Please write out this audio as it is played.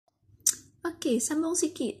Okey, sambung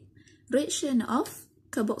sikit. Reaction of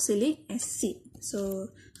carboxylic acid.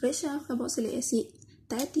 So, reaction of carboxylic acid.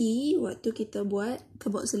 Tadi, waktu kita buat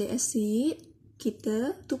carboxylic acid,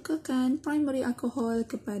 kita tukarkan primary alcohol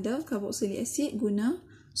kepada carboxylic acid guna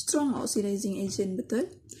strong oxidizing agent, betul?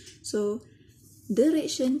 So, the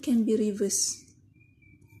reaction can be reversed.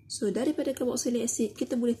 So, daripada carboxylic acid,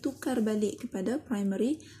 kita boleh tukar balik kepada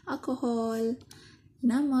primary alcohol.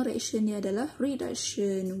 Nama reaction dia adalah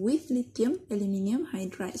reduction with lithium aluminium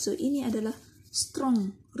hydride. So, ini adalah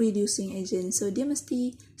strong reducing agent. So, dia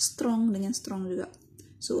mesti strong dengan strong juga.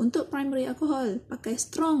 So, untuk primary alcohol, pakai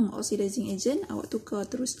strong oxidizing agent, awak tukar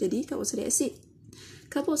terus jadi carboxylic acid.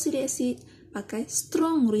 Carboxylic acid, pakai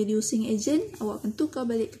strong reducing agent, awak akan tukar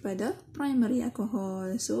balik kepada primary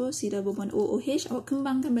alcohol. So, si double bond OOH, awak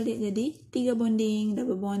kembangkan balik jadi 3 bonding.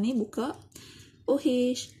 Double bond ni buka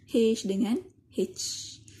OH, H dengan H.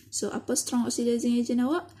 So, apa strong oxidizing agent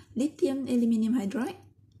awak? Lithium aluminium hydride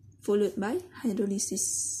followed by hydrolysis.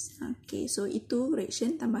 Okay, so itu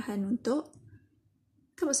reaction tambahan untuk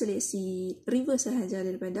carboxylic acid. Reverse sahaja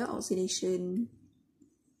daripada oxidation.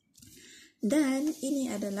 Dan ini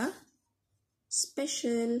adalah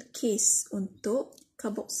special case untuk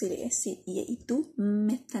carboxylic acid, iaitu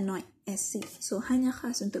methanoic acid. So, hanya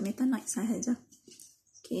khas untuk methanoic sahaja.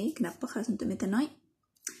 Okay, kenapa khas untuk methanoic?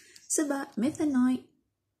 Sebab methanoic,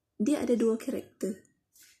 dia ada 2 karakter.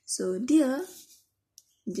 So, dia,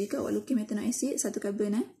 jika awak lukis methanoic acid, satu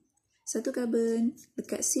karbon, satu karbon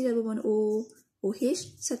dekat C double bond O,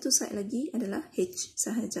 OH, satu side lagi adalah H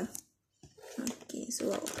sahaja. Okay, so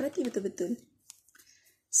awak perhati betul-betul.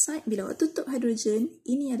 Side, bila awak tutup hidrogen,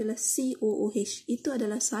 ini adalah COOH. Itu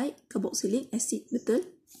adalah side carboxylic acid, betul?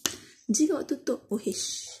 Jika awak tutup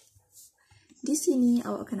OH, di sini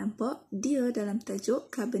awak akan nampak dia dalam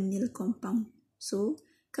tajuk carbonyl compound. So,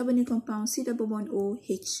 carbonyl compound C double bond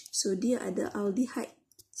OH. So, dia ada aldehyde.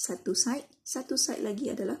 Satu side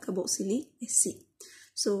lagi adalah carboxylic acid.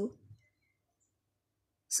 So,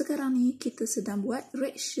 sekarang ni kita sedang buat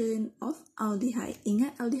reaction of aldehyde.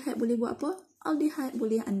 Ingat aldehyde boleh buat apa? Aldehyde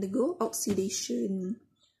boleh undergo oxidation.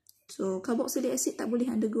 So, carboxylic acid tak boleh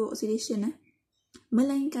undergo oxidation,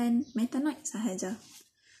 melainkan methanoic sahaja.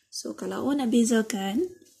 So, kalau awak nak bezakan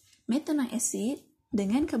methanoic acid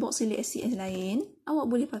dengan carboxylic acid yang lain, awak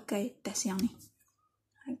boleh pakai test yang ni.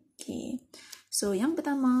 Okay. So, yang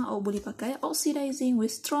pertama, awak boleh pakai oxidizing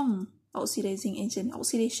with strong oxidizing agent.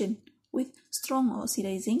 Oxidation with strong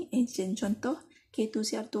oxidizing agent. Contoh,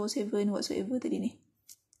 K2CR2O7 whatsoever tadi ni.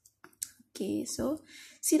 Okay, so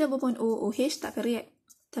C double bond OOH tak akan react.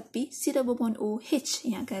 Tapi C double bond OH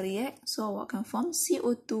yang akan react. So, awak akan form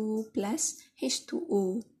CO2 plus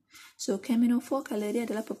H2O. So, CaMnO4 color dia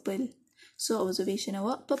adalah purple. So, observation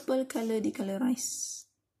awak, purple color decolorize.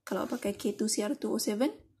 Kalau awak pakai K2CR2O7,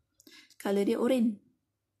 color dia orange.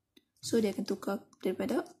 So, dia akan tukar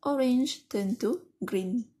daripada orange turn to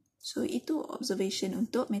green. So, itu observation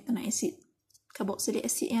untuk methanoic acid. Carboxylic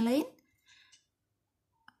acid yang lain,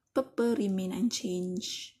 purple remain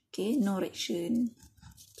unchanged. Okay, no reaction.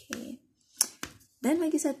 Okay. Dan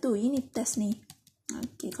lagi satu, ini test ni.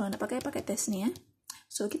 Okay, kalau nak pakai test ni.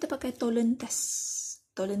 So, kita pakai Tolen test.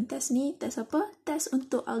 Tolen test ni, test apa? Test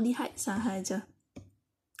untuk aldehyde sahaja.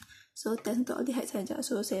 So, test untuk aldehyde sahaja.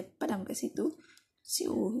 So, saya padam kat situ.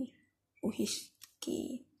 COOH.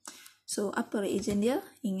 Okay. So, apa reagen dia?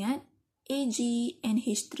 Ingat,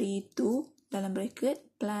 AgNH3 dalam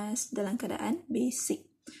bracket plus dalam keadaan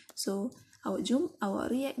basic. So,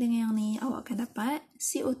 awak react dengan yang ni, awak akan dapat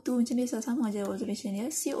CO2 macam biasa, sama aja observation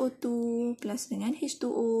dia. CO2 plus dengan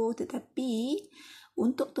H2O, tetapi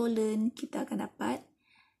untuk Tolen kita akan dapat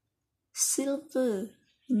silver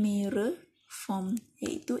mirror form,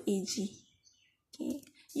 iaitu Ag. Okay.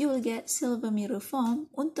 You will get silver mirror form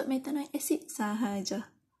untuk methanoic acid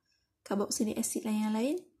sahaja. Carboxylic acid yang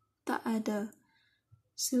lain tak ada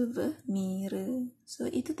silver mirror. So,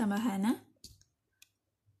 itu tambahan.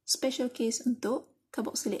 Special case untuk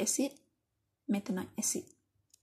carboxylic acid, methanoic acid.